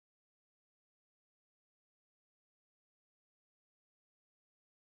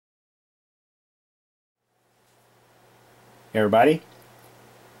everybody.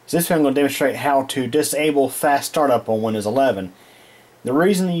 So this video I'm going to demonstrate how to disable fast startup on Windows 11. The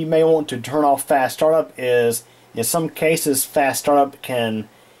reason you may want to turn off fast startup is in some cases fast startup can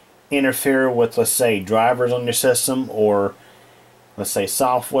interfere with, let's say, drivers on your system, or let's say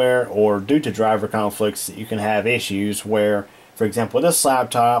software, or due to driver conflicts you can have issues where, for example, with this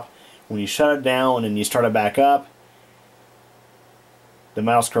laptop, when you shut it down and you start it back up, the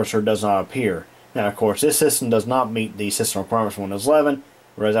mouse cursor does not appear. Now, of course, this system does not meet the system requirements for Windows 11,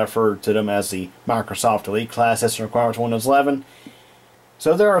 whereas I refer to them as the Microsoft Elite class system requirements for Windows 11.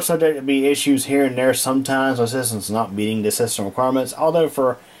 So there are subject to be issues here and there sometimes with systems not meeting the system requirements, although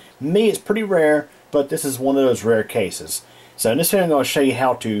for me it's pretty rare, but this is one of those rare cases. So in this video I'm going to show you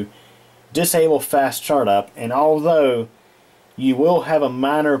how to disable fast startup, and although you will have a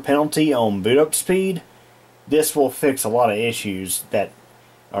minor penalty on boot up speed, this will fix a lot of issues that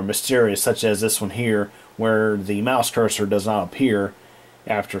are mysterious, such as this one here, where the mouse cursor does not appear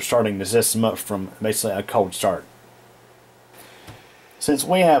after starting the system up from basically a cold start. Since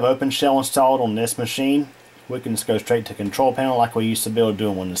we have OpenShell installed on this machine, we can just go straight to Control Panel like we used to be able to do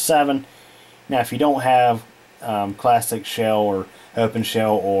in Windows 7. Now, if you don't have Classic Shell or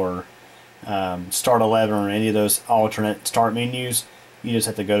OpenShell or Start 11 or any of those alternate start menus, you just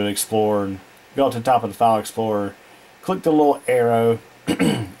have to go to Explorer and go to the top of the File Explorer, click the little arrow,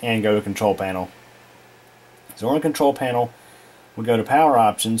 and go to Control Panel. So on the Control Panel, we'll go to Power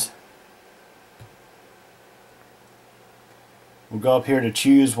Options. We'll go up here to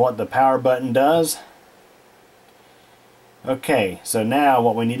choose what the power button does. Okay, so now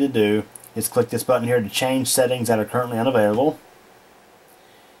what we need to do is click this button here to change settings that are currently unavailable.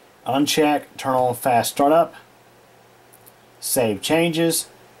 Uncheck, turn on fast startup. Save changes.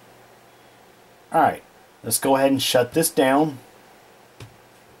 Alright, let's go ahead and shut this down.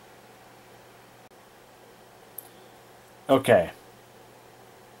 Okay.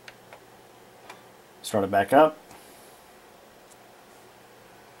 Start it back up.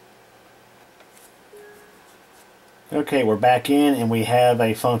 Okay, we're back in and we have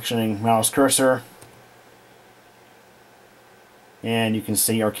a functioning mouse cursor. And you can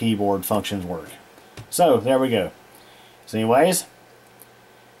see our keyboard functions work. So, there we go. So anyways,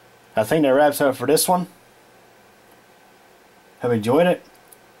 I think that wraps up for this one. Hope you enjoyed it.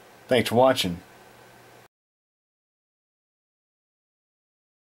 Thanks for watching.